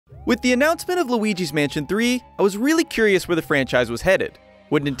With the announcement of Luigi's Mansion 3, I was really curious where the franchise was headed.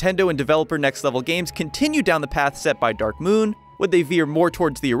 Would Nintendo and developer Next Level Games continue down the path set by Dark Moon? Would they veer more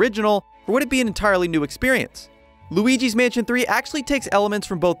towards the original? Or would it be an entirely new experience? Luigi's Mansion 3 actually takes elements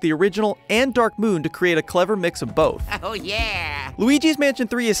from both the original and Dark Moon to create a clever mix of both. Oh yeah! Luigi's Mansion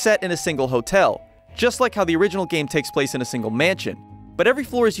 3 is set in a single hotel, just like how the original game takes place in a single mansion. But every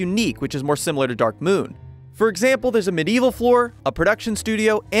floor is unique, which is more similar to Dark Moon. For example, there's a medieval floor, a production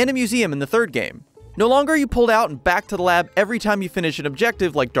studio, and a museum in the third game. No longer are you pulled out and back to the lab every time you finish an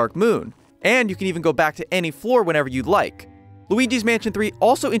objective like Dark Moon, and you can even go back to any floor whenever you'd like. Luigi's Mansion 3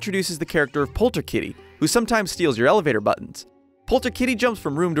 also introduces the character of Polterkitty, who sometimes steals your elevator buttons. Polterkitty jumps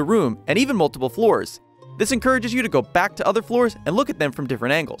from room to room, and even multiple floors. This encourages you to go back to other floors and look at them from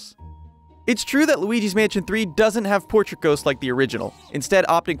different angles. It's true that Luigi's Mansion 3 doesn't have portrait ghosts like the original, instead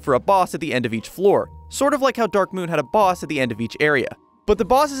opting for a boss at the end of each floor, sort of like how Dark Moon had a boss at the end of each area. But the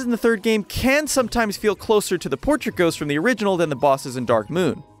bosses in the third game can sometimes feel closer to the portrait ghosts from the original than the bosses in Dark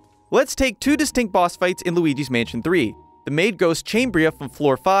Moon. Let's take two distinct boss fights in Luigi's Mansion 3, the maid ghost Chambria from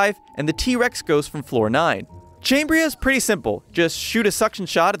floor 5 and the T-Rex ghost from floor 9. Chambria is pretty simple, just shoot a suction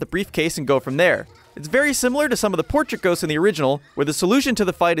shot at the briefcase and go from there. It's very similar to some of the portrait ghosts in the original, where the solution to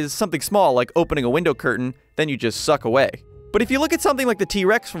the fight is something small like opening a window curtain, then you just suck away. But if you look at something like the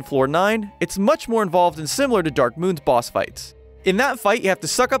T-Rex from floor 9, it's much more involved and similar to Dark Moon's boss fights. In that fight, you have to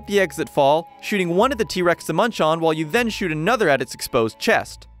suck up the eggs that fall, shooting one at the T-Rex to munch on while you then shoot another at its exposed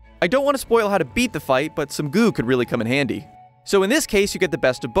chest. I don't want to spoil how to beat the fight, but some goo could really come in handy. So in this case, you get the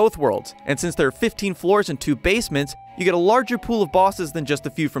best of both worlds, and since there are 15 floors and 2 basements, you get a larger pool of bosses than just a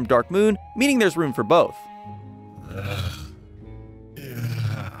few from Dark Moon, meaning there's room for both.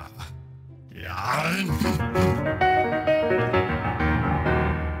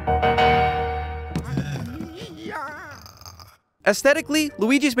 Aesthetically,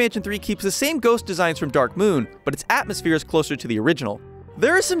 Luigi's Mansion 3 keeps the same ghost designs from Dark Moon, but its atmosphere is closer to the original.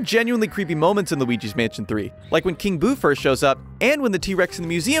 There are some genuinely creepy moments in Luigi's Mansion 3, like when King Boo first shows up, and when the T-Rex in the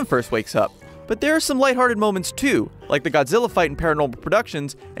museum first wakes up. But there are some lighthearted moments too, like the Godzilla fight in Paranormal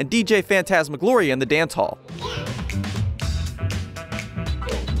Productions, and DJ Phantasmagoria in the dance hall.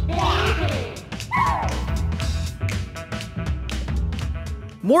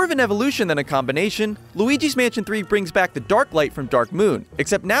 More of an evolution than a combination, Luigi's Mansion 3 brings back the Dark Light from Dark Moon,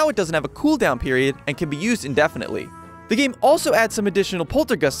 except now it doesn't have a cooldown period and can be used indefinitely. The game also adds some additional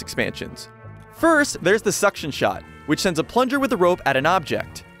Poltergust expansions. First, there's the suction shot, which sends a plunger with a rope at an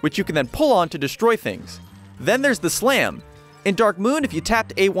object, which you can then pull on to destroy things. Then there's the slam. In Dark Moon, if you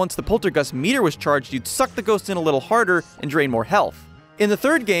tapped A once the Poltergust meter was charged, you'd suck the ghost in a little harder and drain more health. In the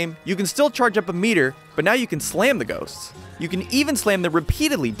third game, you can still charge up a meter, but now you can slam the ghosts. You can even slam them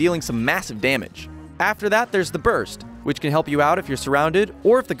repeatedly, dealing some massive damage. After that, there's the burst, which can help you out if you're surrounded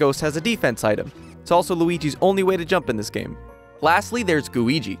or if the ghost has a defense item. It's also Luigi's only way to jump in this game. Lastly, there's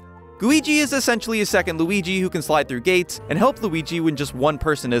Gooigi. Gooigi is essentially a second Luigi who can slide through gates and help Luigi when just one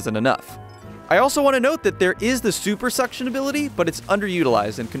person isn't enough. I also want to note that there is the super suction ability, but it's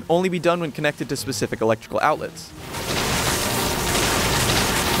underutilized and can only be done when connected to specific electrical outlets.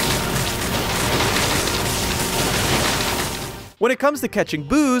 When it comes to catching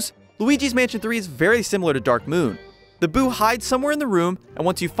boos, Luigi's Mansion 3 is very similar to Dark Moon. The boo hides somewhere in the room, and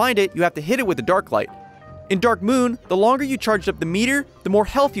once you find it, you have to hit it with a dark light. In Dark Moon, the longer you charged up the meter, the more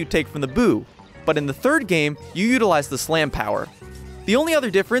health you take from the boo. But in the third game, you utilize the slam power. The only other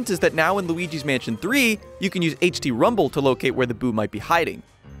difference is that now in Luigi's Mansion 3, you can use HT Rumble to locate where the boo might be hiding.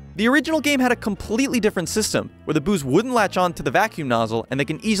 The original game had a completely different system, where the boos wouldn't latch on to the vacuum nozzle and they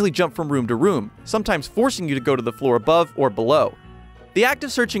can easily jump from room to room, sometimes forcing you to go to the floor above or below. The act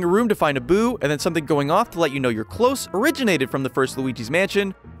of searching a room to find a boo and then something going off to let you know you're close originated from the first Luigi's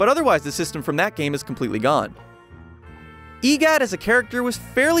Mansion, but otherwise the system from that game is completely gone. EGAD as a character was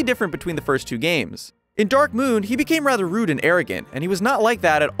fairly different between the first two games. In Dark Moon, he became rather rude and arrogant, and he was not like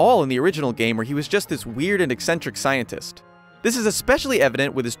that at all in the original game where he was just this weird and eccentric scientist. This is especially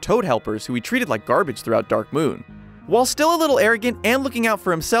evident with his toad helpers who he treated like garbage throughout Dark Moon. While still a little arrogant and looking out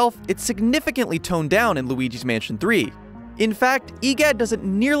for himself, it's significantly toned down in Luigi's Mansion 3. In fact, EGAD doesn't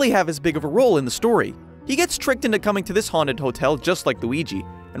nearly have as big of a role in the story. He gets tricked into coming to this haunted hotel just like Luigi,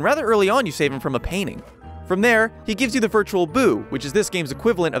 and rather early on you save him from a painting. From there, he gives you the virtual boo, which is this game's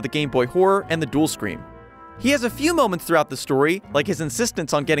equivalent of the Game Boy Horror and the Dual Scream. He has a few moments throughout the story, like his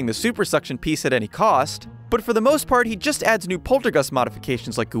insistence on getting the super suction piece at any cost, but for the most part he just adds new Poltergust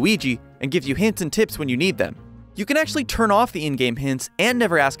modifications like Gooigi and gives you hints and tips when you need them. You can actually turn off the in-game hints and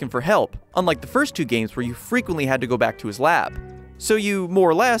never ask him for help, unlike the first two games where you frequently had to go back to his lab. So you, more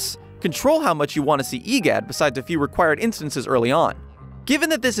or less, control how much you want to see EGAD besides a few required instances early on. Given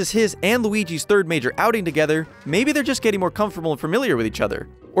that this is his and Luigi's third major outing together, maybe they're just getting more comfortable and familiar with each other.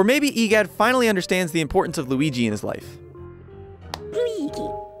 Or maybe EGAD finally understands the importance of Luigi in his life.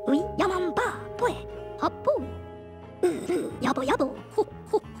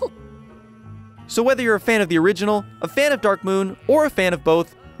 So whether you're a fan of the original, a fan of Dark Moon, or a fan of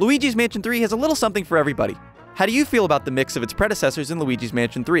both, Luigi's Mansion 3 has a little something for everybody. How do you feel about the mix of its predecessors in Luigi's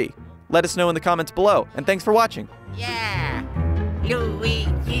Mansion 3? Let us know in the comments below, and thanks for watching. Yeah!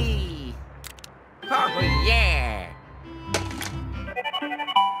 Luigi! Oh yeah!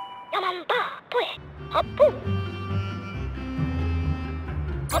 Hoppu!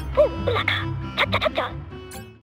 Hoppu! Cha cha cha cha!